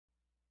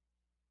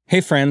Hey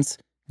friends,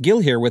 Gil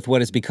here with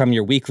what has become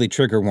your weekly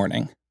trigger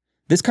warning.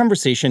 This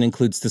conversation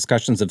includes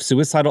discussions of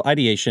suicidal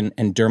ideation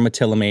and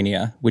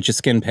dermatillomania, which is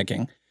skin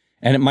picking,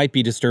 and it might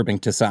be disturbing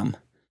to some.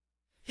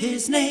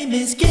 His name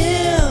is Gil,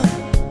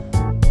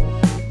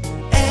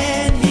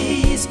 and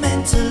he's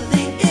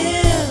mentally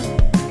ill.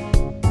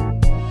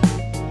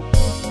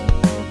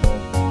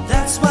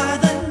 That's why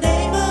the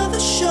name of the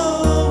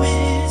show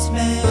is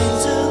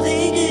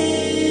Mentally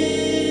Ill.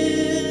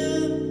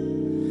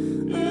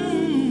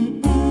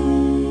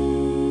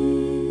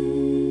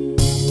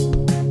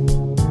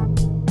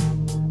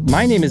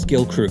 My name is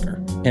Gil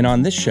Kruger, and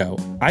on this show,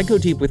 I go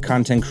deep with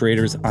content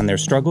creators on their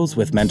struggles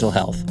with mental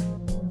health.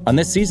 On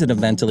this season of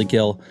Mentally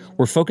Gil,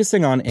 we're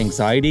focusing on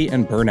anxiety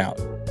and burnout.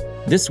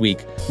 This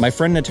week, my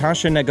friend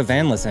Natasha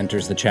Negovanlis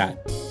enters the chat.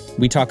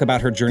 We talk about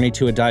her journey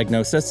to a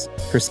diagnosis,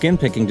 her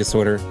skin-picking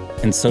disorder,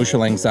 and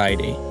social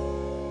anxiety.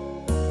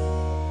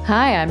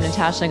 Hi, I'm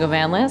Natasha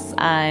Negovanlis.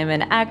 I'm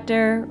an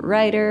actor,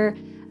 writer,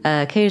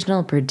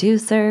 occasional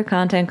producer,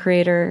 content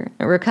creator,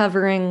 a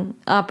recovering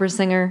opera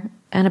singer,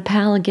 and a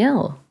pal of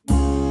Gil.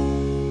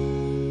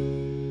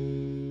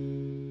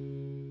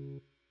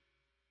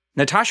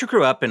 Natasha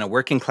grew up in a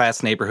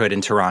working-class neighborhood in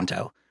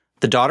Toronto,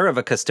 the daughter of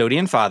a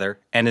custodian father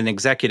and an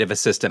executive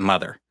assistant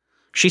mother.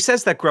 She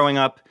says that growing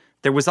up,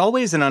 there was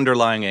always an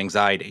underlying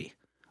anxiety,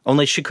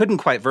 only she couldn't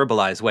quite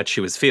verbalize what she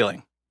was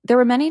feeling. There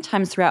were many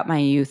times throughout my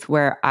youth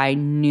where I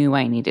knew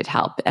I needed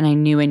help and I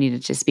knew I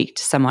needed to speak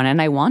to someone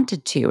and I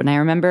wanted to. And I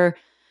remember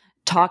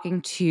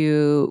talking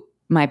to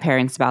my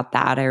parents about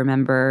that. I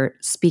remember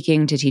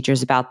speaking to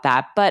teachers about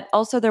that. But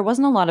also there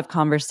wasn't a lot of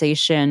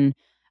conversation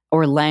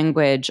or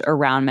language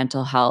around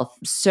mental health.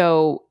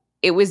 So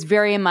it was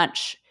very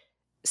much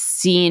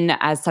seen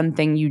as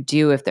something you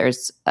do if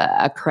there's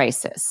a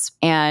crisis.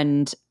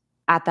 And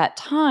at that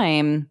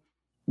time,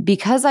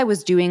 because I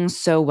was doing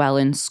so well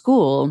in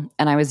school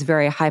and I was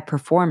very high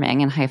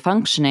performing and high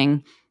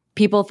functioning,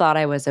 people thought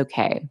I was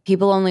okay.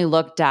 People only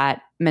looked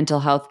at mental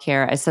health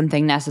care as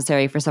something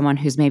necessary for someone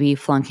who's maybe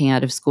flunking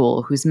out of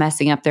school, who's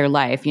messing up their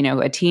life,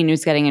 a teen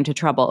who's getting into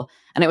trouble.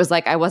 And it was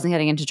like, I wasn't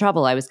getting into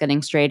trouble. I was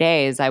getting straight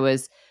A's. I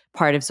was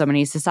part of so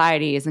many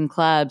societies and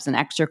clubs and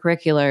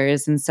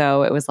extracurriculars. And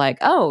so it was like,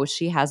 oh,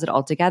 she has it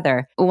all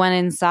together. When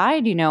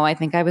inside, I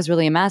think I was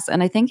really a mess.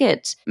 And I think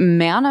it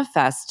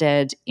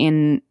manifested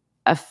in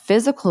a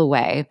physical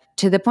way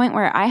to the point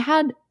where I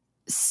had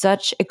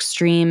such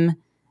extreme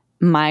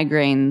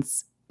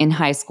migraines in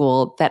high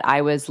school that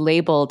I was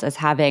labeled as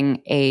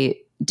having a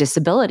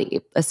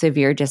disability, a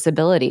severe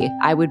disability.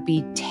 I would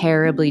be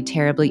terribly,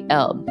 terribly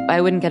ill.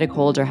 I wouldn't get a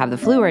cold or have the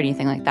flu or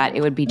anything like that.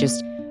 It would be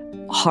just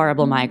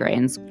horrible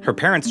migraines. Her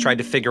parents tried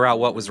to figure out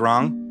what was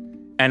wrong,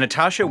 and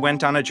Natasha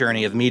went on a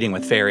journey of meeting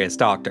with various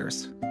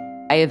doctors.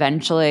 I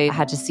eventually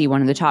had to see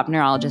one of the top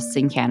neurologists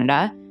in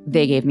Canada.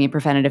 They gave me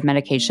preventative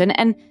medication,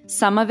 and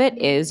some of it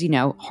is,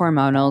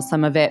 hormonal.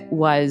 Some of it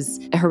was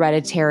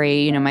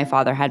hereditary. My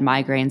father had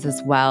migraines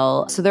as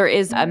well. So there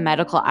is a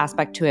medical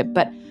aspect to it,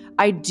 but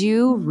I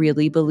do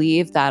really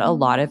believe that a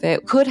lot of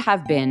it could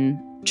have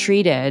been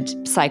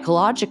treated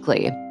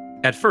psychologically.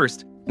 At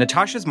first,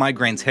 Natasha's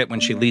migraines hit when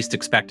she least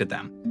expected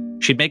them.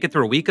 She'd make it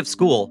through a week of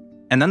school,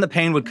 and then the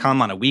pain would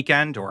come on a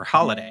weekend or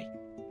holiday.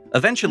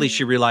 Eventually,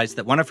 she realized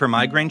that one of her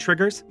migraine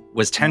triggers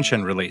was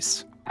tension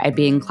release. I'd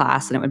be in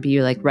class, and it would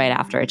be like right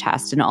after a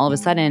test, and all of a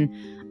sudden,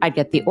 I'd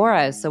get the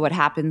aura. So what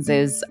happens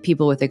is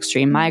people with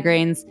extreme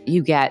migraines,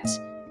 you get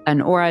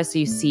an aura, so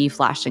you see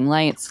flashing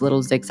lights,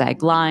 little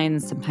zigzag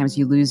lines. Sometimes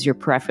you lose your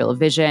peripheral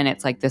vision.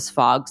 It's like this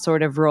fog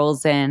sort of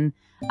rolls in.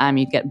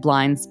 You'd get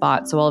blind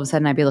spots. So all of a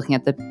sudden I'd be looking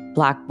at the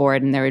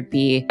blackboard and there would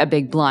be a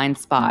big blind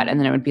spot. And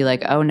then it would be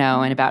like, oh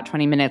no, in about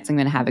 20 minutes, I'm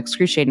going to have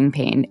excruciating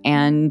pain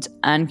and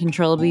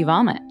uncontrollably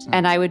vomit.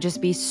 And I would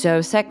just be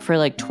so sick for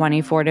like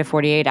 24 to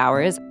 48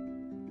 hours.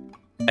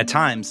 At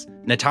times,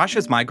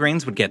 Natasha's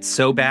migraines would get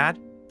so bad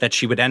that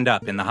she would end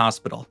up in the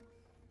hospital.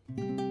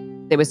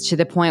 It was to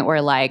the point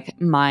where like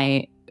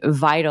my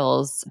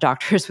vitals,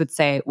 doctors would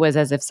say, was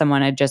as if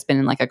someone had just been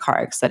in like a car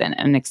accident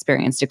and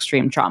experienced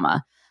extreme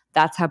trauma.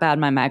 That's how bad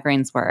my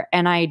migraines were.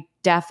 And I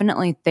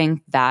definitely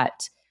think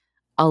that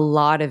a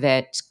lot of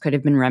it could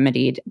have been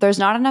remedied. There's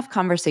not enough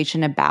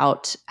conversation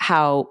about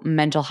how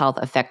mental health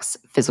affects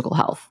physical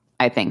health,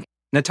 I think.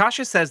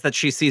 Natasha says that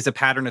she sees a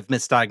pattern of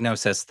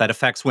misdiagnosis that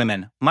affects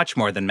women much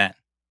more than men.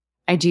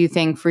 I do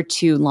think for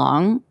too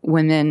long,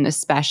 women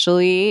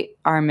especially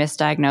are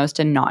misdiagnosed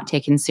and not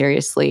taken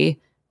seriously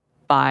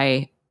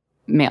by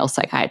male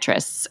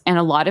psychiatrists. And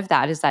a lot of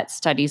that is that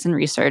studies and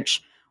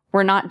research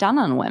were not done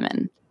on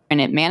women. And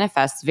it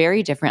manifests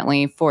very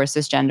differently for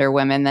cisgender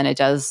women than it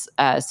does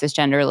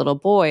cisgender little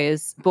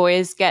boys.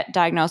 Boys get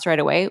diagnosed right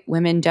away,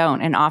 women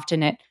don't. And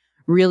often it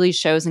really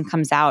shows and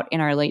comes out in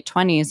our late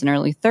 20s and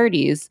early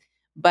 30s,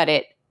 but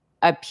it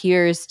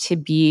appears to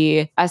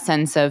be a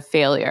sense of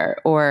failure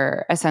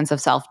or a sense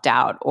of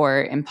self-doubt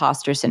or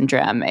imposter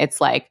syndrome.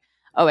 It's like,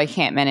 oh, I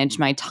can't manage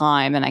my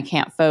time and I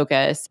can't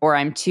focus, or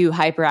I'm too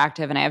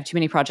hyperactive and I have too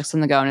many projects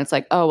on the go. And it's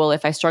like, oh, well,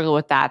 if I struggle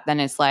with that,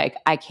 then it's like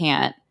I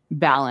can't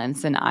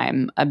balance and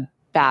I'm a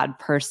bad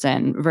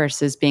person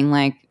versus being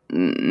like,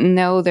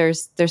 no,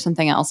 there's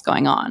something else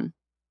going on.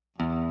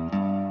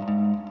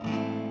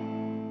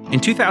 In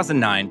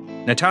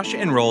 2009,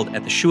 Natasha enrolled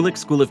at the Schulich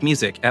School of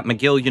Music at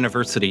McGill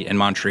University in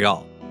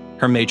Montreal.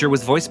 Her major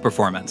was voice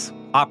performance,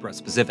 opera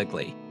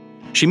specifically.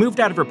 She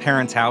moved out of her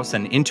parents' house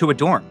and into a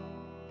dorm,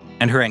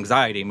 and her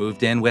anxiety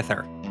moved in with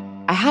her.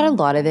 I had a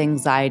lot of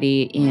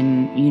anxiety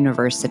in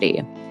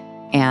university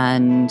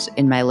and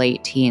in my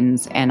late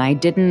teens, and I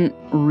didn't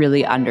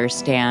really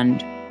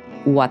understand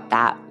what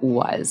that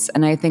was.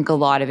 And I think a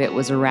lot of it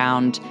was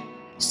around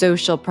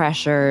social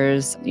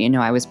pressures.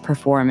 I was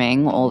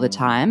performing all the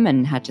time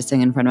and had to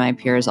sing in front of my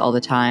peers all the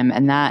time.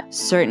 And that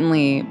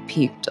certainly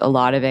piqued a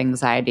lot of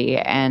anxiety.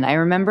 And I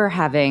remember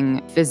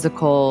having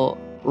physical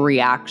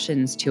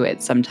reactions to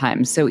it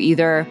sometimes. So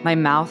either my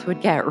mouth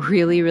would get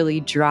really,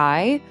 really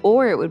dry,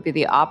 or it would be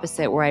the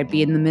opposite, where I'd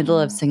be in the middle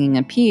of singing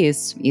a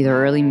piece, either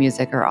early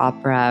music or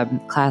opera,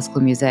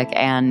 classical music,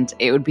 and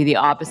it would be the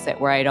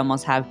opposite, where I'd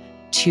almost have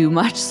too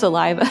much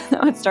saliva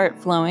that would start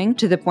flowing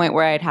to the point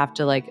where I'd have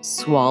to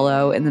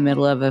swallow in the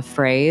middle of a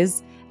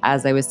phrase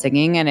as I was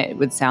singing, and it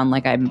would sound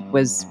like I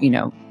was,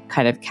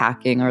 kind of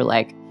cacking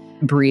or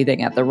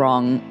breathing at the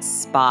wrong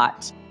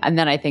spot. And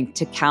then I think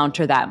to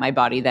counter that, my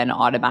body then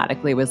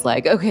automatically was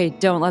like, okay,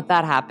 don't let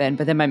that happen.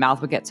 But then my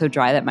mouth would get so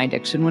dry that my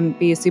diction wouldn't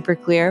be super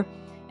clear.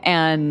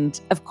 And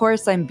of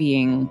course, I'm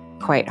being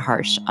quite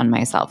harsh on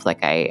myself.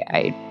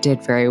 I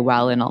did very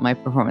well in all my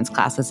performance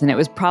classes, and it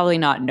was probably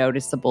not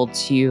noticeable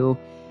to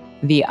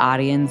the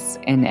audience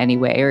in any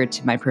way or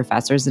to my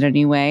professors in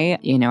any way.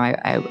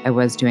 I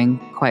was doing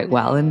quite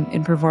well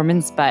in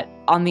performance, but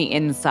on the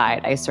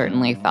inside, I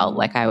certainly felt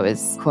like I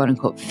was quote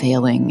unquote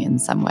failing in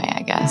some way,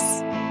 I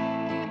guess.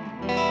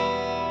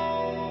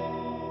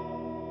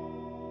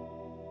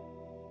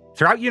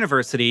 Throughout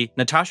university,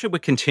 Natasha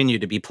would continue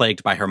to be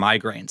plagued by her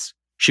migraines.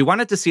 She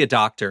wanted to see a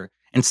doctor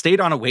and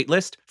stayed on a wait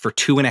list for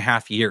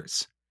 2.5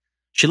 years.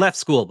 She left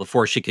school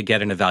before she could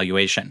get an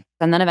evaluation.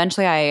 And then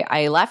eventually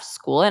I left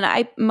school, and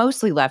I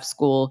mostly left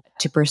school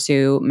to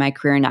pursue my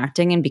career in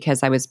acting, and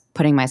because I was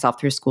putting myself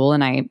through school,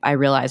 and I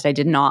realized I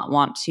did not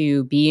want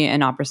to be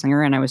an opera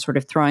singer, and I was sort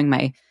of throwing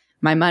my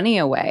money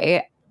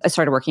away. I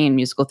started working in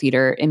musical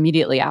theater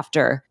immediately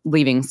after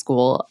leaving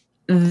school.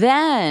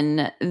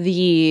 Then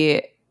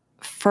the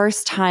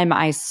first time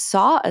I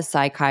saw a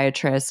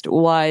psychiatrist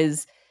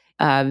was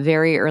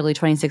very early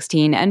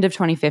 2016, end of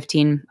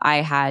 2015. I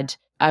had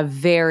a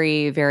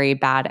very, very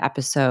bad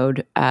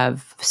episode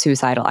of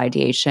suicidal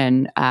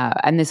ideation.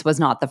 And this was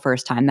not the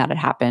first time that it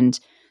happened.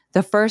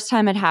 The first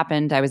time it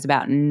happened, I was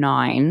about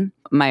 9.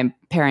 My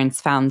parents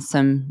found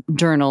some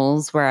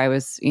journals where I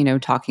was,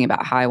 talking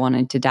about how I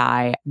wanted to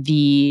die.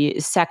 The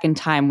second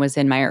time was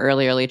in my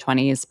early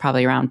 20s,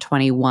 probably around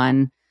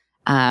 21.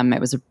 It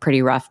was a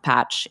pretty rough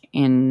patch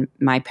in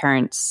my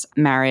parents'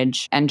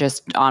 marriage and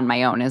just on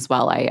my own as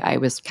well. I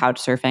was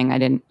couch surfing. I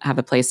didn't have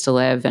a place to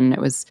live, and it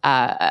was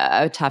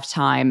a tough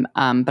time,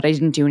 but I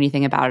didn't do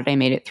anything about it. I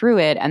made it through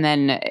it. And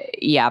then,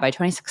 by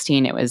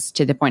 2016, it was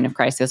to the point of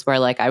crisis where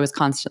I was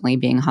constantly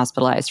being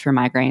hospitalized for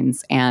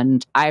migraines,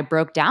 and I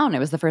broke down. It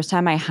was the first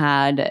time I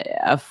had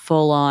a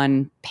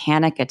full-on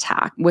panic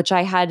attack, which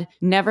I had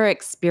never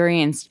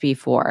experienced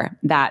before,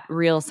 that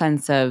real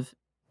sense of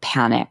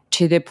panic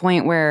to the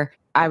point where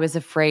I was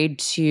afraid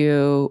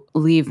to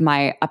leave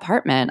my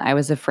apartment. I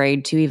was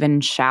afraid to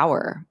even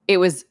shower. It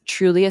was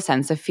truly a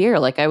sense of fear.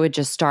 I would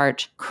just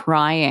start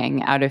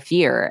crying out of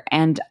fear.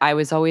 And I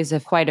was always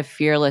quite a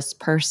fearless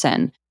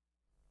person.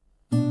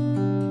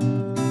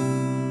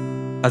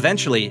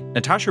 Eventually,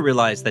 Natasha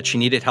realized that she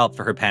needed help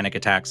for her panic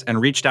attacks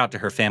and reached out to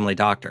her family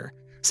doctor,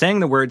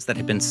 saying the words that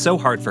had been so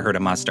hard for her to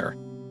muster.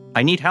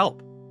 "I need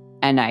help."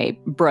 And I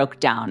broke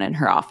down in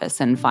her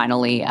office. And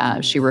finally,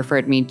 she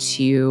referred me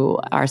to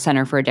our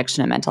Center for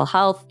Addiction and Mental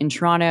Health in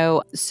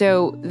Toronto.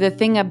 So the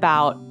thing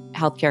about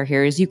healthcare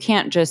here is you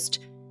can't just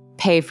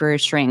pay for a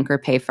shrink or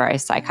pay for a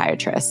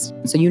psychiatrist.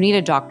 So you need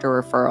a doctor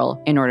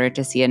referral in order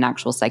to see an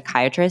actual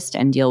psychiatrist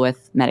and deal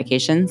with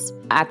medications.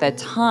 At the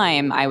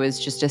time, I was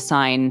just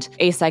assigned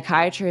a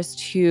psychiatrist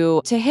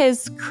who, to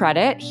his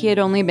credit, he had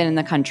only been in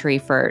the country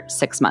for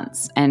 6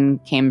 months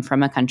and came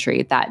from a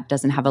country that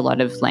doesn't have a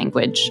lot of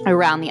language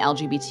around the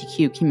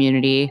LGBTQ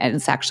community, and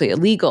it's actually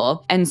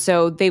illegal. And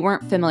so they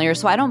weren't familiar.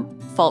 So I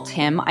don't fault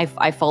him.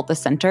 I fault the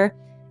center.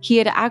 He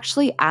had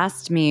actually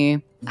asked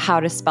me how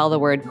to spell the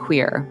word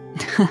queer,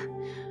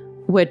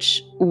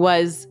 which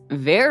was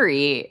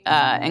very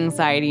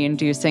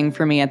anxiety-inducing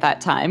for me at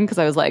that time, because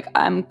I was like,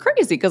 I'm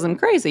crazy because I'm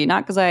crazy,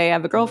 not because I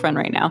have a girlfriend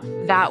right now.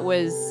 That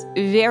was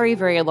very,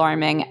 very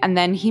alarming. And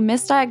then he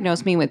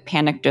misdiagnosed me with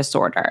panic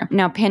disorder.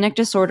 Now, panic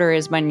disorder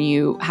is when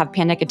you have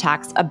panic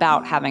attacks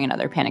about having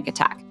another panic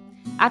attack.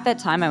 At that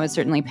time, I was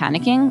certainly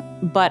panicking,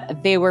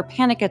 but they were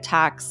panic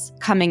attacks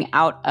coming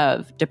out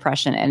of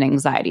depression and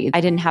anxiety.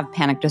 I didn't have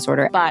panic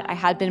disorder, but I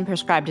had been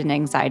prescribed an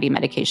anxiety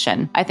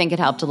medication. I think it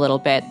helped a little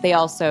bit. They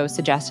also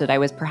suggested I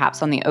was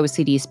perhaps on the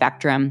OCD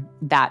spectrum.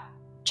 That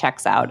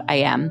checks out. I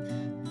am.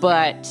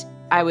 But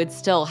I would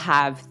still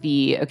have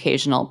the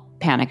occasional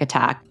panic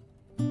attack.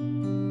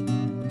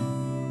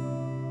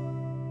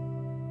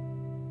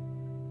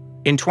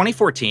 In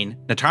 2014,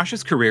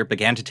 Natasha's career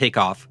began to take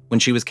off when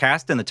she was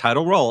cast in the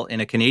title role in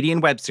a Canadian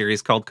web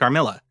series called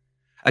CARMILLA,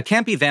 a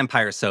campy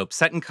vampire soap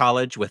set in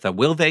college with a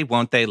will-they,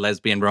 won't-they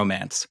lesbian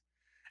romance.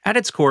 At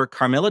its core,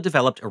 CARMILLA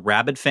developed a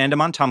rabid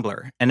fandom on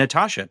Tumblr, and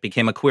Natasha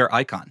became a queer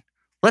icon.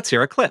 Let's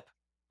hear a clip.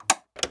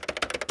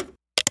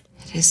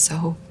 It is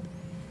so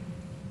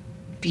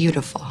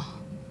beautiful.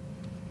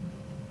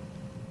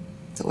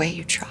 The way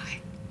you try.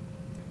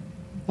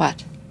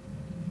 What?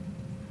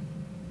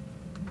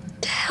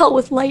 To hell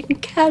with light and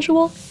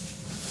casual.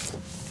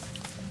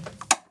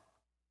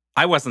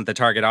 I wasn't the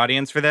target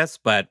audience for this,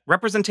 but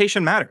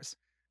representation matters.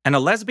 And a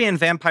lesbian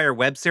vampire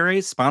web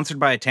series sponsored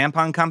by a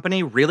tampon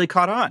company really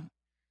caught on.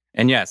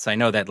 And yes, I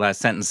know that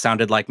last sentence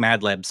sounded like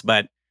Mad Libs,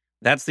 but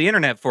that's the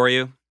internet for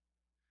you.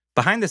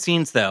 Behind the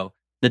scenes, though,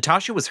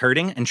 Natasha was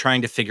hurting and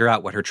trying to figure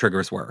out what her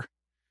triggers were.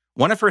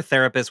 One of her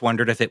therapists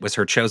wondered if it was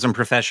her chosen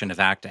profession of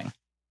acting.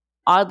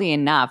 Oddly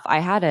enough, I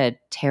had a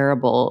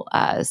terrible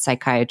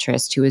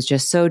psychiatrist who was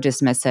just so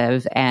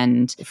dismissive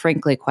and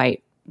frankly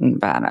quite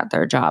bad at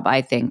their job,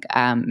 I think,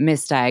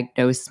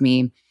 misdiagnosed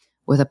me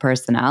with a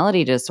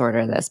personality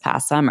disorder this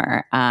past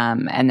summer.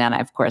 And then,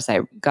 of course, I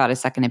got a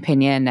second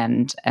opinion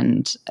and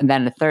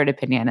then a third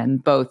opinion,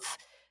 and both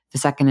the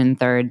second and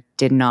third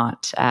did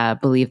not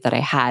believe that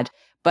I had.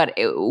 But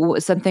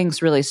some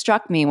things really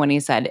struck me when he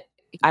said,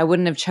 I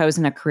wouldn't have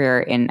chosen a career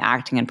in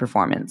acting and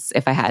performance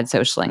if I had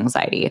social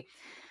anxiety.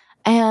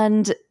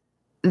 And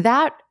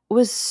that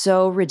was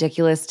so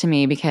ridiculous to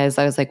me because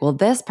I was like, well,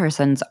 this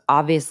person's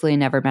obviously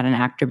never met an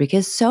actor,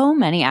 because so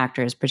many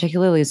actors,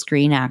 particularly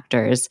screen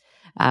actors,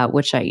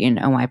 which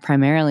I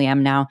primarily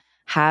am now,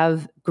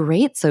 have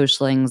great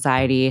social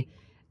anxiety.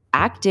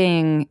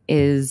 Acting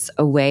is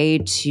a way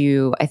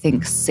to, I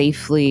think,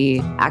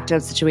 safely act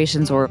out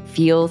situations or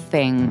feel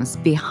things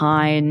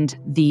behind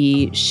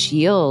the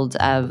shield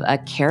of a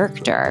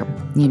character.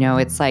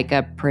 It's like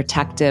a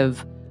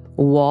protective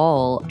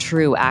wall.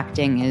 True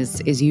acting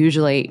is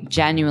usually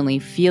genuinely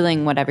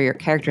feeling whatever your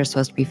character is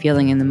supposed to be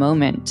feeling in the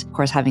moment. Of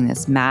course, having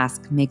this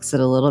mask makes it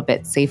a little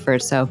bit safer.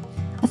 So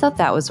I thought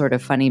that was sort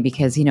of funny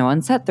because,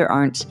 on set there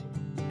aren't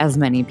as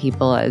many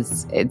people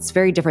as it's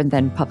very different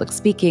than public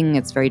speaking.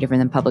 It's very different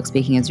than public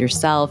speaking as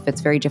yourself.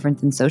 It's very different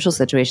than social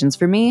situations.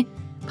 For me,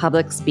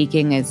 public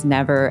speaking is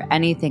never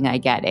anything I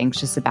get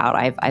anxious about.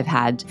 I've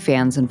had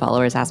fans and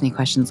followers ask me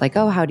questions like,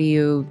 oh, how do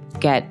you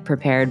get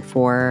prepared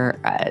for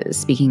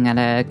speaking at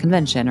a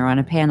convention or on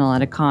a panel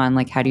at a con?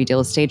 Like, how do you deal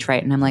with stage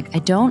fright? And I'm like, I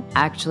don't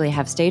actually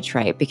have stage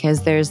fright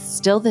because there's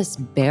still this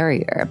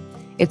barrier.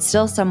 It's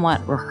still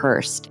somewhat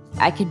rehearsed.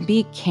 I can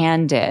be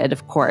candid,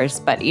 of course,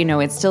 but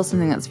it's still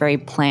something that's very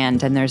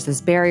planned. And there's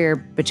this barrier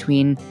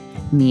between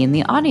me and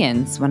the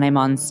audience. When I'm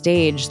on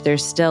stage,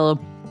 there's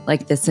still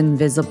like this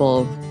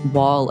invisible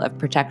wall of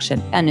protection.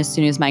 And as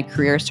soon as my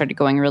career started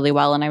going really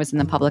well and I was in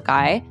the public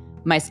eye,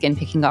 my skin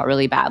picking got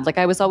really bad. Like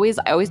I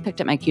always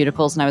picked at my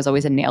cuticles and I was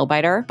always a nail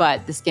biter,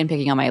 but the skin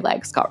picking on my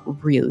legs got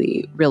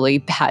really, really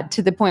bad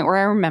to the point where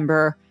I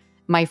remember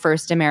my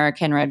first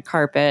American red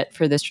carpet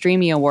for the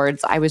Streamy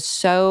Awards. I was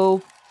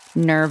so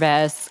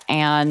nervous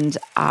and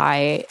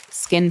I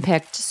skin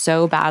picked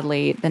so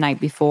badly the night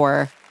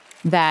before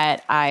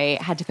that I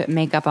had to put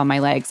makeup on my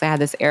legs. I had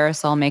this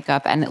aerosol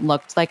makeup and it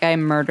looked like I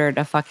murdered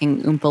a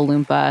fucking Oompa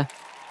Loompa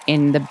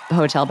in the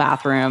hotel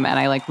bathroom, and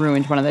I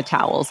ruined one of the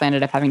towels. I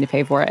ended up having to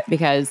pay for it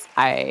because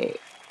I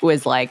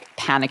was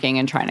panicking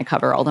and trying to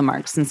cover all the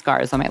marks and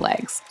scars on my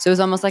legs. So it was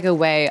almost like a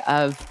way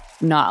of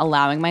not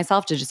allowing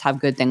myself to just have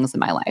good things in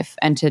my life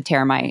and to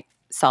tear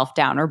myself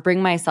down or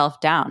bring myself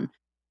down.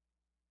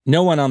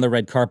 No one on the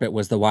red carpet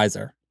was the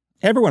wiser.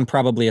 Everyone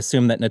probably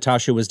assumed that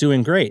Natasha was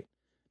doing great.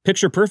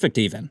 Picture perfect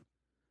even.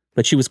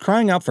 But she was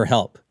crying out for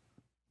help.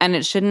 And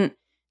it shouldn't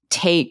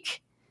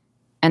take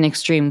an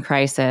extreme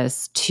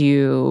crisis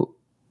to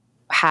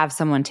have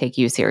someone take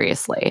you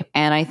seriously.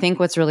 And I think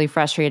what's really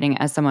frustrating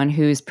as someone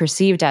who's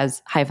perceived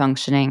as high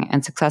functioning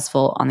and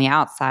successful on the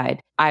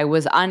outside, I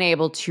was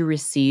unable to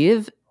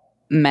receive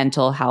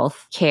mental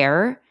health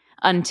care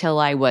until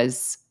I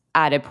was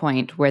at a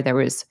point where there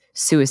was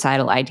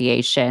suicidal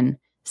ideation,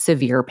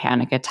 severe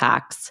panic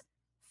attacks,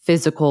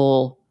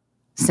 physical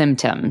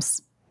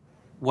symptoms.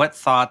 What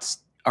thoughts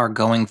are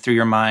going through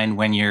your mind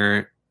when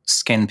you're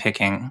skin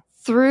picking?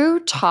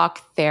 Through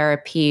talk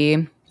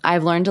therapy,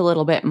 I've learned a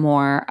little bit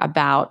more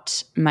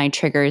about my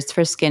triggers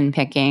for skin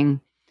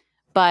picking.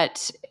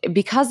 But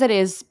because it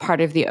is part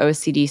of the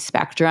OCD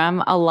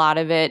spectrum, a lot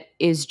of it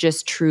is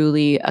just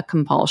truly a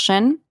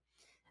compulsion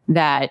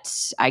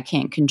that I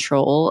can't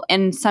control.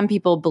 And some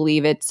people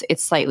believe it's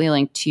slightly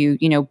linked to,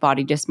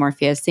 body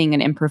dysmorphia, seeing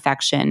an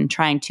imperfection,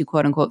 trying to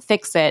quote unquote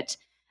fix it.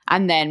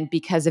 And then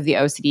because of the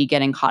OCD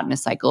getting caught in a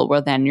cycle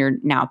where then you're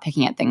now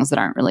picking at things that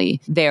aren't really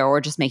there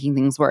or just making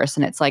things worse.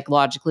 And it's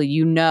logically,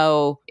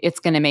 it's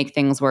going to make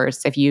things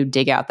worse if you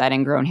dig out that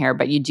ingrown hair,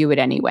 but you do it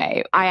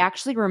anyway. I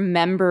actually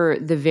remember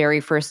the very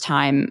first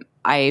time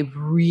I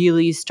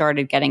really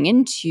started getting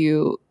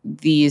into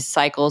these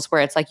cycles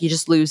where it's you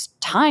just lose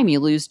time, you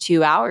lose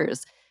 2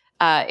 hours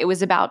It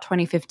was about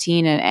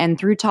 2015. And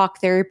through talk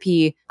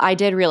therapy, I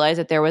did realize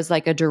that there was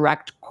like a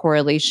direct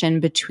correlation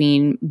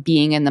between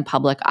being in the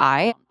public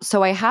eye.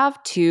 So I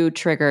have two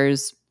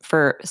triggers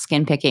for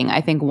skin picking.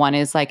 I think one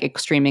is like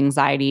extreme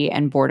anxiety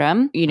and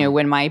boredom,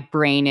 when my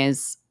brain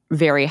is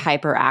very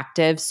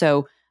hyperactive.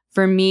 So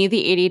for me,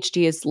 the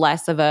ADHD is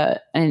less of an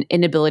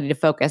inability to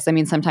focus. I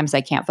mean, sometimes I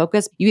can't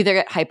focus. You either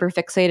get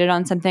hyper-fixated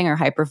on something or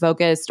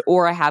hyper-focused,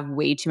 or I have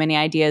way too many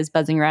ideas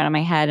buzzing around in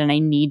my head and I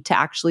need to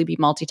actually be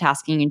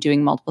multitasking and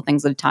doing multiple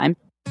things at a time.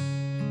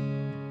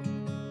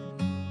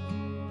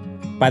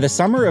 By the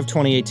summer of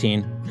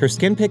 2018, her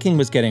skin picking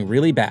was getting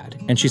really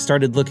bad, and she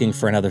started looking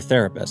for another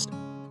therapist.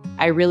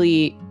 I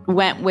really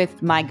went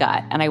with my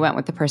gut, and I went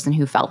with the person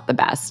who felt the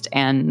best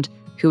and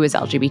who was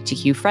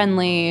LGBTQ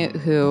friendly,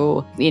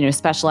 who,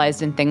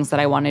 specialized in things that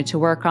I wanted to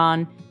work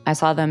on. I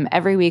saw them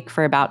every week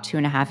for about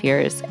 2.5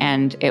 years,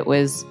 and it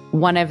was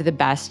one of the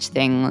best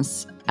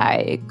things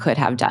I could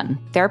have done.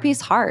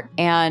 Therapy's hard.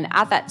 And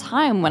at that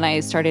time, when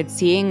I started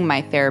seeing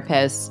my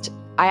therapist,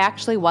 I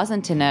actually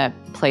wasn't in a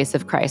place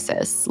of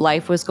crisis.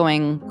 Life was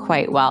going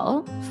quite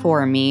well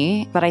for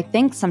me, but I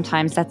think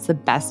sometimes that's the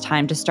best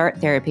time to start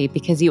therapy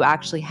because you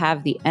actually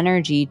have the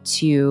energy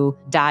to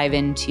dive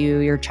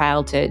into your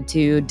childhood,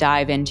 to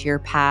dive into your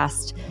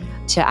past,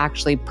 to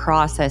actually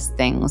process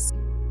things.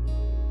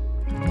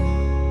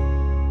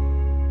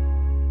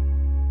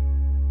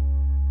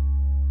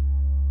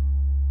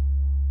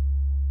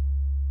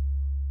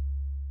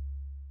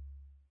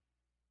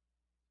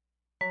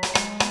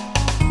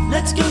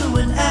 Let's go to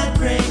an ad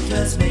break,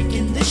 cause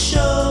making this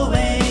show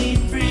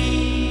ain't free.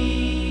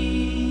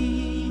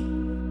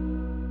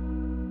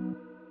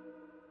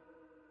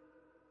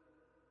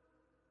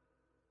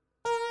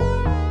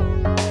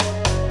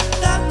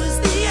 That was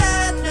the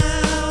ad,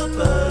 now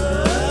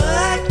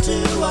back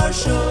to our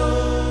show.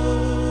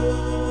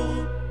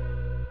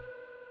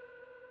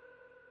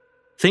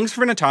 Things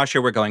for Natasha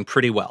were going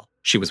pretty well.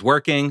 She was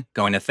working,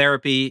 going to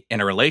therapy,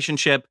 in a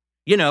relationship,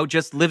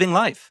 just living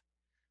life.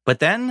 But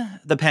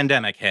then the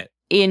pandemic hit.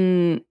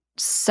 In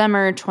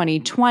summer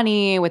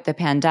 2020, with the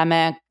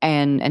pandemic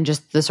and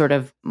just the sort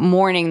of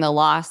mourning the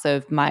loss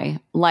of my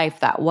life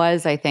that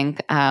was, I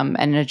think,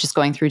 and just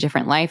going through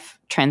different life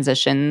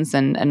transitions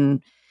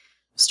and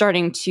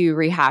starting to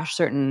rehash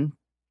certain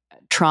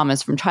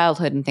traumas from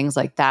childhood and things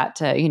like that,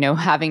 to,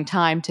 having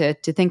time to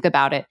think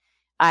about it,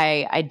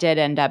 I did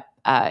end up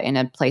in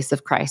a place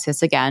of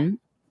crisis again.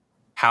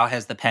 How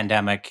has the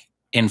pandemic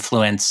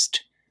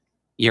influenced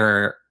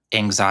your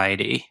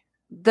anxiety?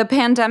 The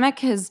pandemic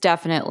has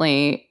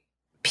definitely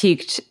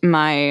piqued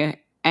my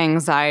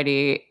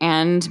anxiety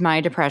and my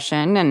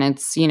depression. And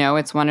it's,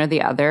 it's one or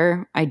the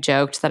other. I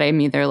joked that I'm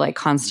either like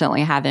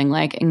constantly having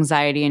like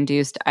anxiety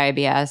induced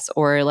IBS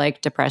or like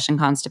depression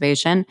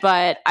constipation.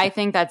 But I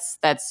think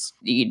that's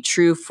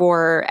true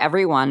for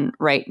everyone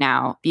right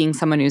now. Being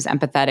someone who's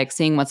empathetic,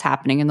 seeing what's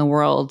happening in the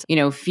world,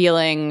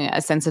 feeling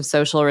a sense of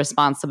social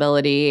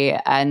responsibility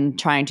and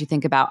trying to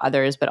think about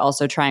others, but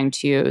also trying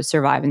to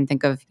survive and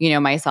think of,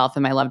 myself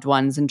and my loved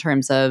ones in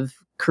terms of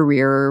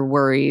career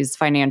worries,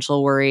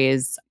 financial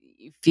worries,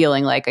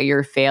 feeling like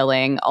you're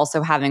failing,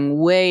 also having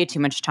way too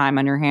much time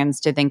on your hands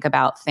to think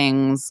about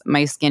things.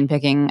 My skin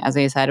picking, as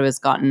I said, has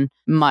gotten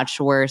much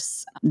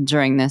worse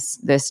during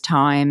this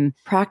time.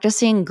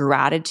 Practicing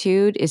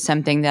gratitude is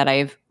something that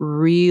I've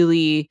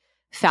really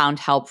found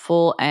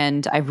helpful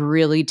and I've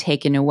really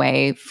taken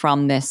away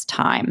from this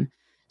time.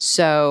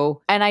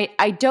 So, and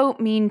I don't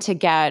mean to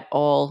get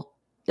all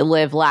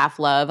live, laugh,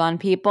 love on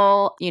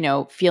people.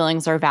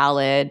 Feelings are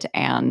valid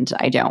and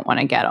I don't want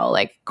to get all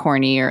like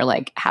corny or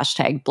like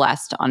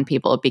 #blessed on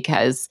people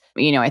because,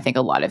 I think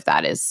a lot of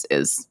that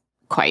is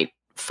quite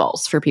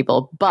false for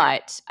people.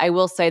 But I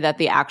will say that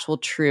the actual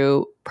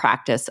true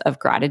practice of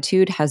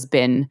gratitude has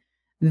been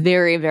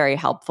very, very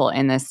helpful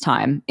in this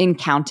time in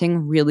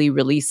counting really,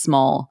 really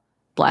small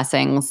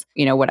blessings,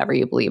 whatever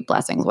you believe,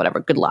 blessings, whatever,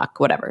 good luck,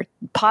 whatever,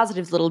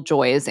 positive little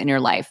joys in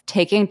your life,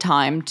 taking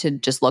time to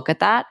just look at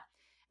that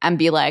and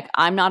be like,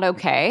 I'm not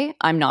okay.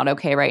 I'm not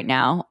okay right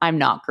now. I'm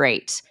not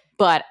great,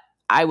 but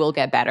I will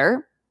get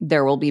better.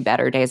 There will be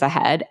better days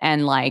ahead.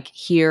 And like,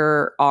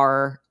 here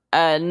are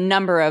a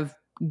number of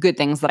good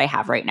things that I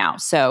have right now.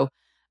 So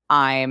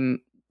I'm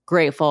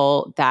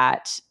grateful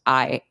that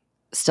I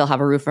still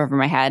have a roof over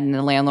my head and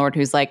a landlord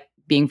who's like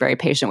being very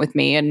patient with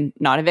me and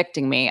not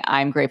evicting me.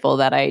 I'm grateful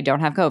that I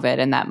don't have COVID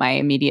and that my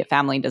immediate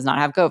family does not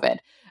have COVID,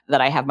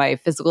 that I have my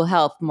physical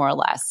health more or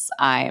less.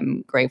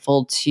 I'm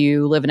grateful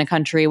to live in a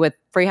country with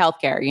free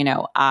healthcare.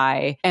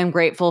 I am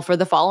grateful for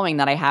the following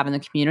that I have in the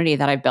community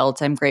that I've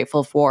built. I'm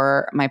grateful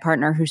for my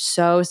partner who's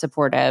so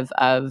supportive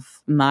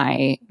of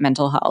my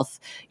mental health.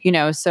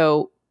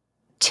 So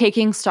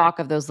taking stock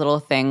of those little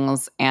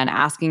things and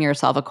asking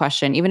yourself a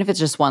question, even if it's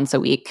just once a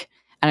week,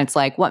 and it's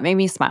like, what made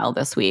me smile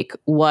this week?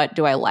 What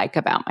do I like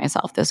about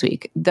myself this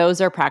week?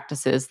 Those are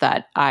practices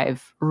that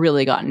I've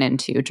really gotten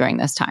into during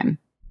this time.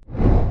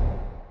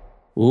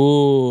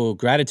 Ooh,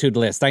 gratitude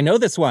list. I know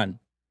this one.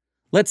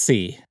 Let's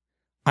see.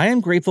 I am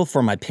grateful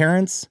for my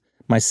parents,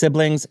 my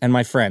siblings, and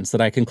my friends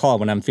that I can call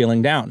when I'm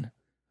feeling down.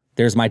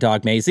 There's my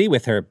dog Maisie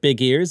with her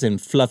big ears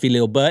and fluffy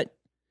little butt.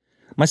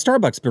 My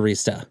Starbucks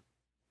barista.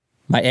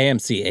 My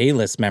AMC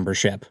A-list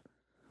membership.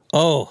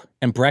 Oh,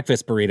 and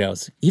breakfast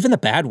burritos, even the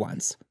bad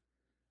ones.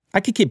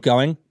 I could keep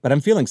going, but I'm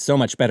feeling so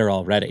much better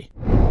already.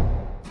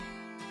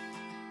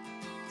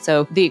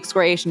 So the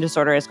excoriation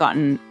disorder has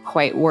gotten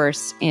quite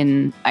worse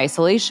in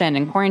isolation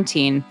and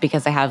quarantine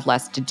because I have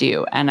less to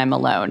do and I'm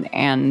alone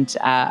and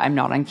I'm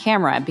not on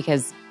camera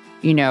because,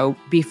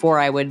 before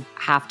I would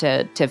have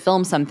to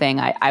film something,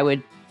 I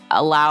would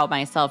allow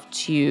myself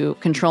to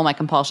control my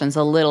compulsions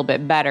a little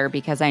bit better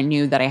because I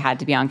knew that I had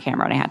to be on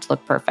camera and I had to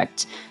look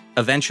perfect.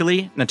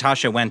 Eventually,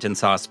 Natasha went and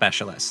saw a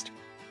specialist.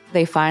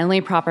 They finally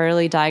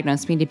properly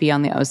diagnosed me to be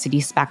on the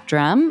OCD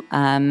spectrum.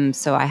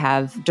 So I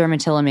have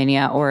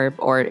dermatillomania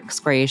or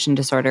excoriation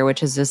disorder,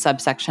 which is a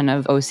subsection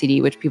of OCD,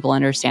 which people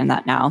understand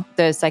that now.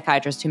 The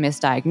psychiatrist who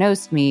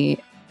misdiagnosed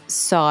me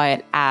saw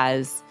it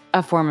as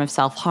a form of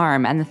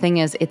self-harm. And the thing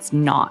is, it's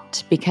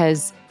not,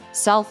 because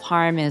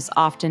self-harm is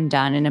often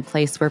done in a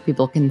place where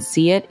people can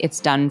see it. It's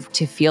done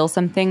to feel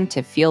something,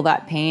 to feel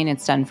that pain.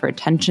 It's done for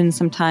attention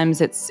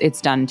sometimes.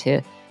 It's done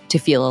to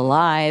feel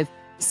alive.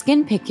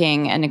 Skin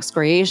picking and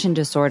excoriation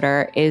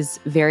disorder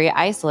is very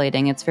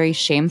isolating. It's very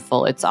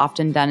shameful. It's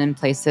often done in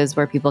places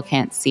where people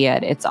can't see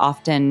it. It's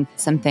often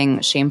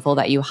something shameful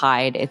that you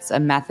hide. It's a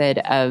method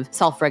of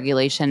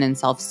self-regulation and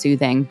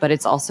self-soothing, but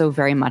it's also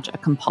very much a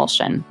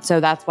compulsion. So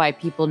that's why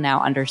people now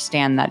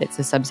understand that it's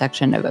a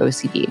subsection of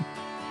OCD.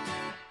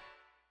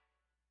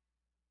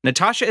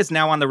 Natasha is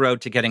now on the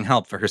road to getting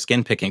help for her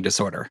skin picking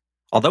disorder.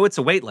 Although it's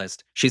a wait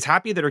list, she's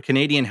happy that her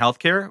Canadian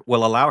healthcare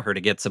will allow her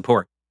to get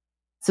support.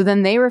 So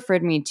then they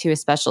referred me to a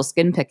special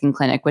skin picking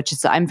clinic, which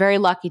is, I'm very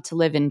lucky to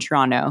live in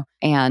Toronto.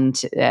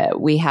 And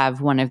we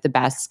have one of the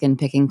best skin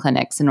picking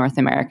clinics in North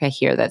America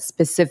here that's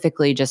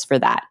specifically just for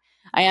that.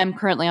 I am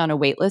currently on a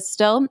wait list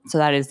still. So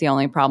that is the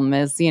only problem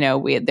is,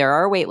 there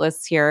are wait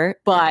lists here,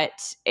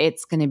 but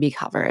it's going to be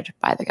covered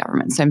by the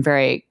government. So I'm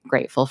very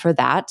grateful for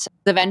that.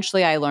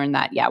 Eventually I learned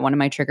that, one of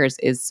my triggers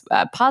is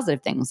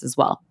positive things as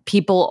well.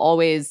 People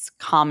always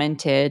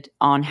commented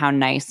on how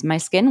nice my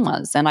skin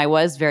was. And I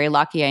was very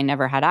lucky. I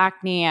never had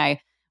acne. I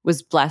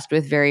was blessed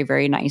with very,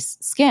 very nice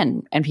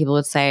skin. And people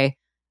would say,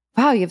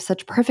 wow, you have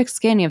such perfect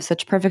skin. You have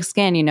such perfect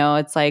skin.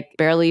 It's like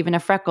barely even a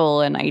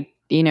freckle. And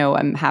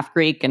I'm half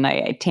Greek and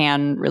I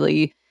tan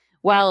really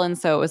well. And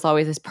so it was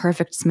always this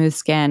perfect smooth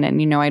skin.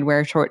 And, I'd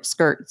wear short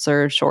skirts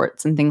or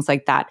shorts and things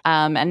like that.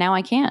 And now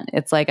I can't.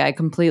 It's like I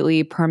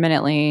completely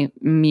permanently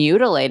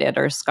mutilated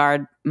or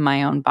scarred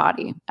my own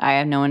body. I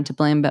have no one to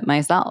blame but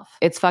myself.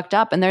 It's fucked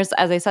up. And as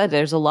I said,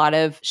 there's a lot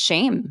of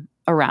shame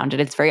around it.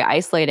 It's very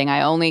isolating.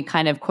 I only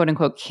kind of quote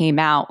unquote came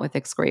out with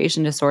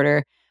excoriation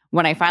disorder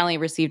when I finally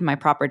received my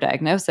proper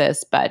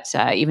diagnosis. But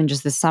even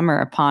just this summer,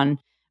 upon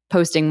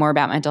posting more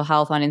about mental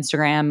health on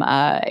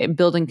Instagram,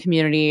 building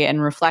community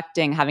and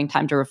reflecting, having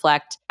time to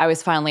reflect, I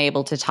was finally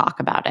able to talk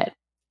about it.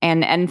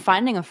 And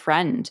finding a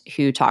friend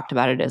who talked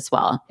about it as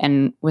well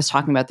and was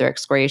talking about their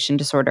excoriation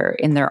disorder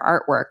in their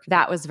artwork,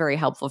 that was very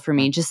helpful for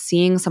me, just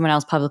seeing someone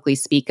else publicly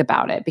speak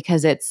about it,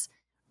 because it's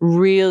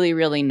really,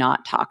 really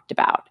not talked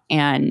about.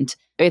 And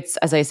it's,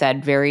 as I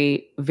said,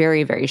 very,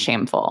 very, very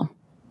shameful.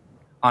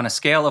 On a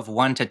scale of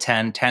 1 to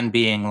 10, 10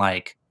 being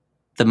like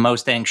the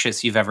most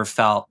anxious you've ever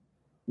felt,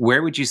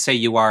 where would you say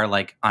you are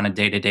like on a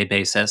day-to-day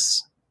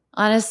basis?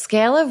 On a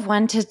scale of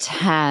 1 to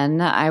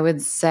 10, I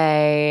would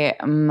say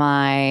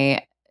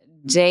my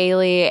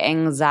daily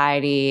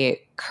anxiety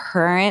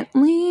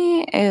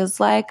currently is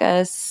like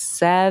a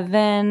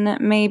 7,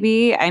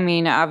 maybe. I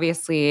mean,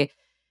 obviously,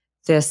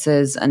 this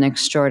is an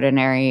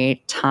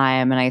extraordinary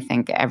time. And I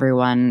think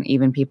everyone,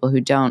 even people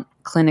who don't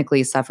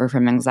clinically suffer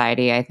from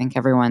anxiety, I think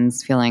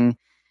everyone's feeling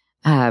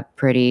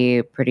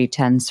pretty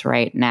tense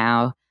right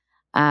now.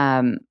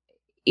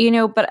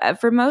 But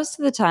for most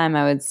of the time,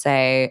 I would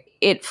say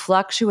it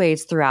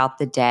fluctuates throughout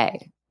the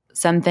day.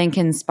 Something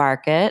can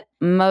spark it.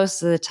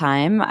 Most of the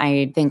time,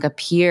 I think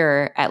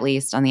appear, at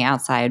least on the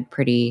outside,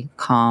 pretty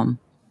calm.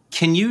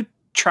 Can you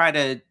try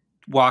to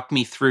walk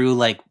me through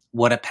like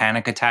what a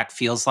panic attack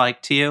feels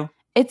like to you?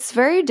 It's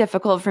very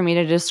difficult for me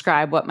to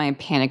describe what my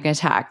panic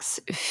attacks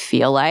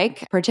feel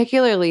like,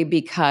 particularly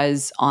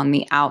because on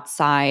the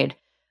outside,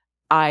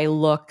 I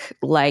look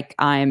like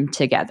I'm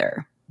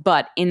together.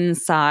 But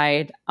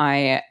inside,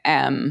 I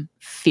am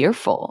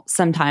fearful.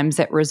 Sometimes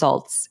it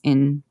results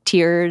in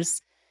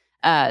tears.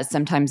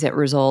 Sometimes it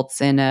results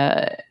in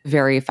a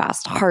very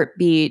fast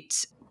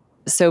heartbeat.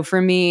 So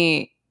for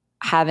me,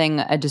 having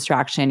a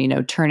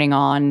distraction, turning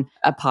on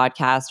a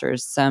podcast or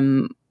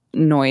some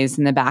noise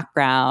in the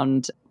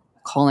background,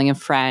 calling a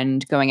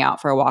friend, going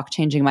out for a walk,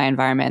 changing my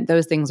environment,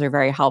 those things are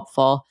very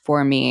helpful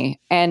for me.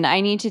 And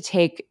I need to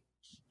take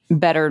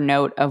better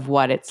note of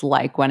what it's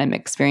like when I'm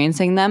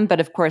experiencing them.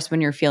 But of course,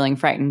 when you're feeling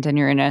frightened and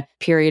you're in a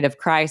period of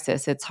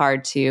crisis, it's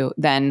hard to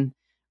then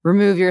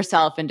remove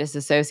yourself and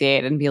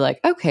disassociate and be like,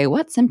 okay,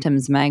 what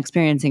symptoms am I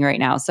experiencing right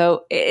now?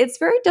 So it's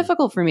very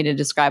difficult for me to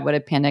describe what a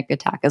panic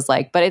attack is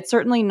like, but it's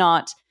certainly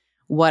not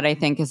what I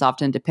think is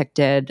often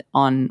depicted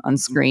on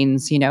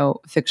screens,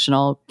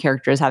 fictional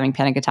characters having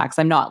panic attacks.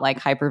 I'm not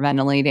like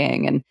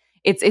hyperventilating, and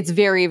it's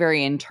very,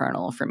 very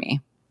internal for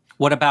me.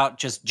 What about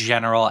just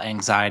general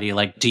anxiety?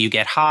 Like, do you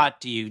get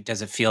hot?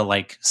 Does it feel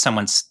like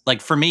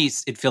for me,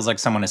 it feels like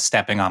someone is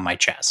stepping on my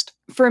chest?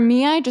 For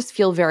me, I just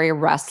feel very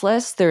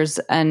restless. There's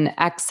an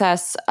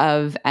excess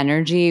of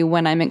energy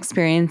when I'm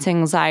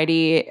experiencing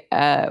anxiety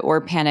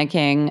or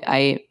panicking.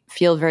 I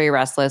feel very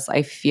restless.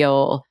 I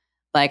feel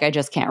like I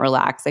just can't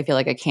relax. I feel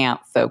like I can't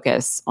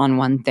focus on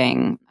one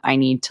thing. I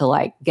need to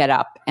like get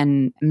up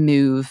and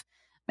move.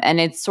 And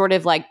it's sort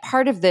of like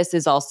part of this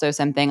is also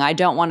something I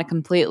don't want to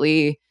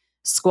completely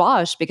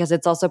squash, because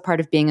it's also part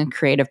of being a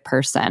creative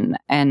person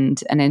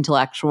and an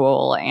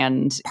intellectual.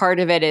 And part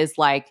of it is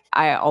like,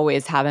 I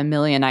always have a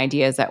million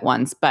ideas at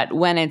once. But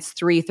when it's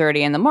 3:30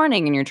 in the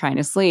morning and you're trying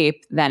to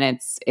sleep, then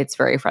it's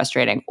very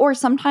frustrating. Or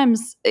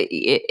sometimes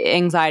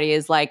anxiety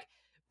is like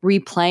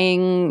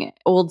replaying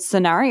old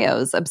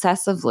scenarios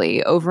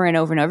obsessively over and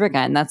over and over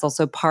again. That's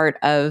also part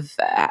of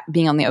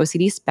being on the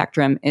OCD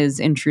spectrum, is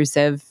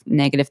intrusive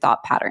negative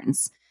thought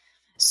patterns.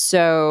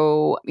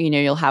 So,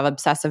 you'll have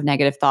obsessive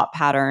negative thought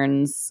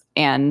patterns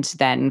and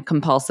then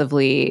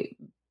compulsively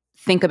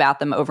think about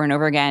them over and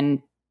over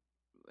again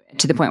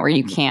to the point where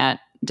you can't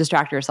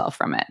distract yourself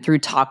from it. Through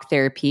talk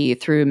therapy,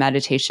 through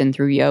meditation,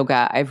 through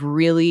yoga, I've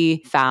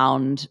really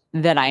found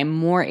that I'm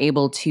more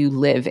able to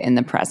live in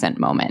the present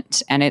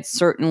moment. And it's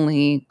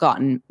certainly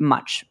gotten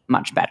much,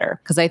 much better,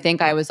 because I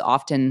think I was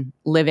often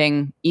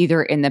living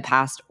either in the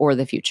past or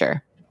the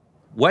future.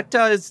 What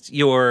does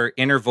your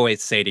inner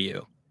voice say to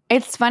you?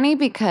 It's funny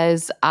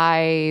because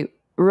I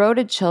wrote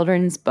a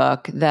children's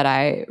book that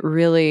I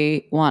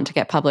really want to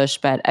get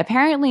published, but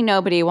apparently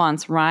nobody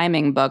wants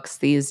rhyming books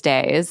these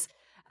days.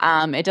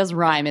 It does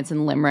rhyme, it's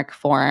in limerick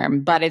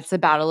form, but it's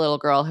about a little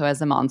girl who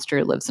has a monster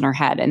who lives in her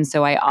head. And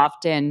so I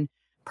often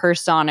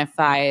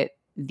personify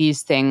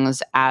these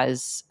things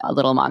as a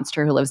little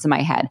monster who lives in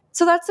my head.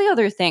 So that's the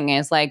other thing,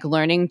 is like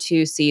learning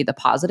to see the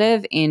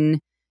positive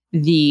in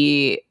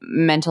the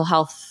mental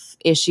health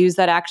issues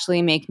that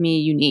actually make me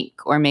unique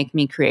or make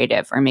me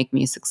creative or make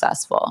me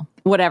successful.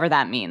 Whatever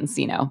that means,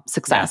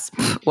 success.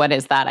 Yeah. What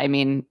is that? I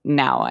mean,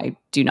 now I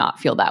do not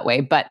feel that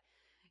way, but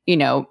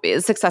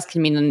success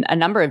can mean a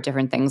number of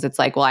different things. It's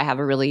like, well, I have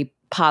a really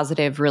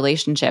positive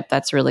relationship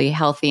that's really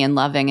healthy and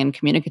loving and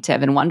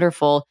communicative and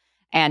wonderful.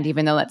 And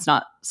even though that's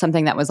not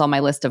something that was on my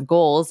list of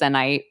goals, and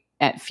I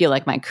feel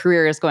like my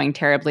career is going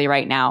terribly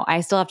right now, I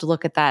still have to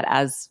look at that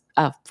as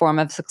a form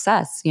of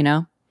success,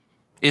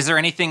 Is there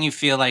anything you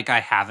feel like I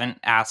haven't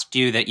asked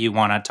you that you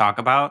want to talk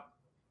about?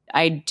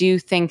 I do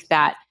think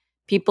that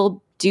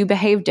people do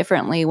behave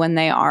differently when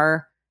they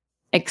are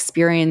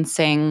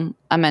experiencing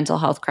a mental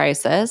health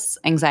crisis.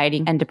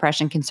 Anxiety and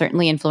depression can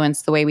certainly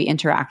influence the way we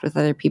interact with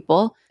other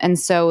people. And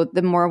so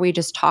the more we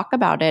just talk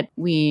about it,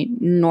 we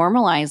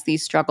normalize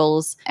these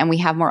struggles and we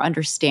have more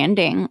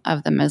understanding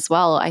of them as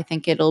well. I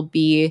think it'll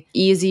be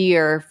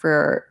easier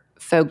for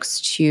folks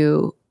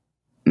to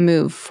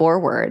move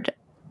forward.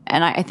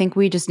 And I think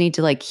we just need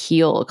to like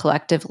heal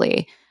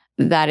collectively.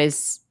 That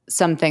is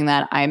something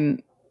that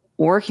I'm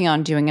working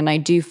on doing. And I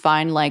do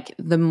find like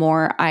the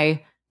more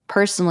I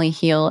personally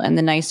heal and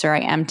the nicer I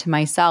am to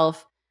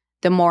myself,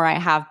 the more I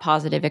have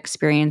positive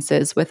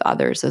experiences with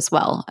others as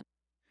well.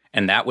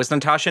 And that was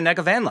Natasha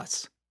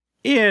Negovanlis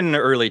in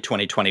early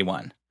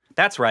 2021.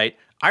 That's right,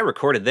 I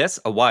recorded this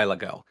a while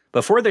ago,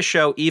 before the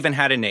show even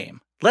had a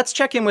name. Let's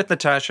check in with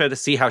Natasha to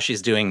see how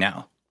she's doing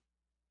now.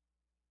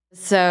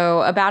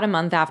 So about a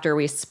month after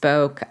we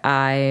spoke,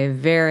 I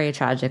very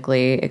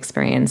tragically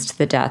experienced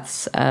the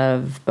deaths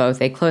of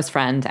both a close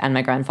friend and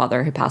my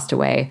grandfather, who passed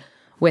away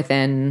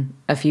within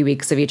a few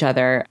weeks of each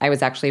other. I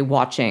was actually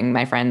watching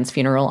my friend's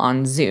funeral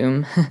on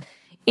Zoom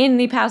in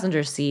the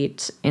passenger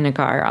seat in a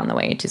car on the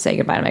way to say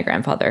goodbye to my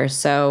grandfather.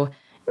 So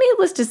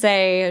needless to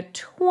say,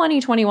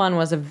 2021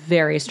 was a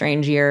very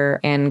strange year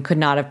and could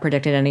not have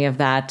predicted any of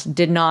that.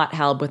 Did not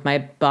help with my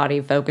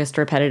body-focused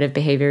repetitive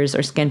behaviors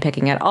or skin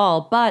picking at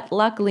all, but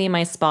luckily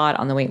my spot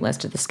on the wait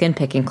list at the skin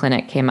picking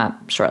clinic came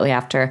up shortly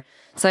after.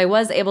 So I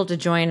was able to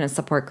join a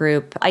support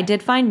group. I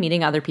did find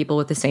meeting other people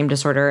with the same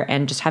disorder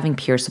and just having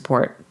peer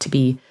support to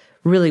be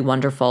really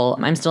wonderful.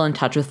 I'm still in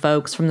touch with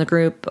folks from the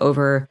group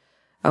over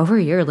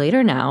a year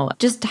later now.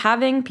 Just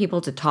having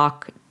people to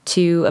talk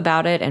to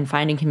about it and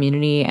finding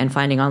community and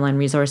finding online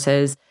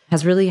resources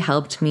has really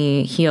helped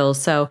me heal.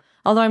 So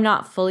although I'm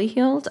not fully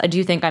healed, I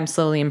do think I'm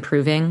slowly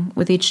improving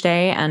with each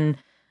day. And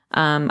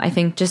I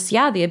think just,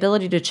 the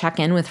ability to check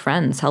in with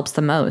friends helps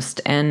the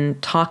most.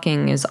 And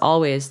talking is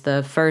always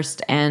the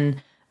first and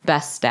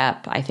best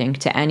step, I think,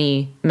 to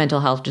any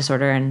mental health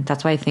disorder. And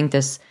that's why I think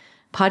this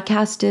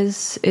podcast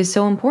is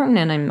so important.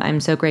 And I'm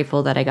so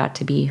grateful that I got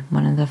to be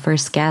one of the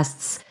first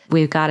guests.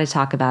 We've got to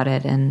talk about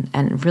it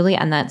and really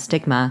end that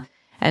stigma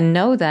and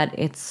know that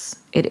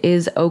it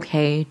is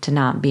okay to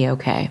not be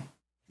okay.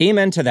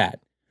 Amen to that.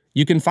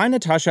 You can find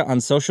Natasha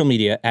on social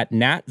media at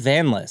Nat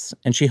Vanlis,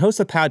 and she hosts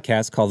a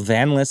podcast called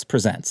Vanlis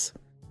Presents.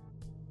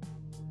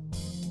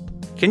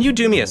 Can you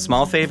do me a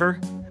small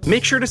favor?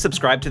 Make sure to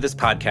subscribe to this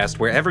podcast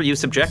wherever you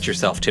subject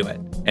yourself to it.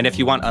 And if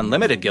you want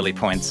unlimited Gilly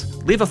points,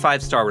 leave a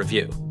 5-star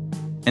review.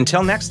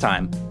 Until next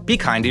time, be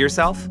kind to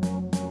yourself.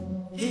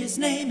 His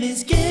name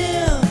is Gil,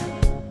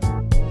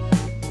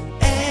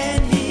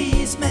 and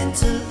he's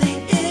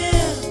mentally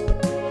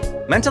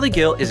ill. Mentally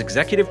Gil is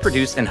executive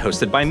produced and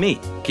hosted by me,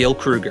 Gil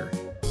Kruger.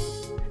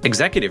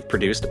 Executive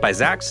produced by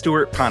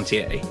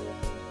Stuart-Pontier.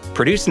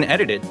 Produced and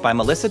edited by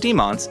Melisa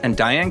Monts and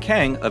Diane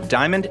Kang of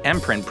Diamond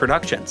MPrint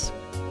Productions.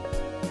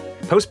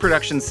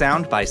 Post-production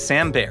sound by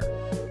Sam Bair.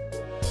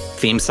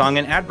 Theme song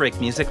and ad break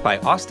music by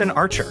Austin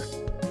Archer.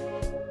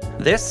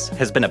 This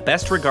has been a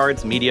Best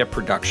Regards Media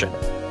production.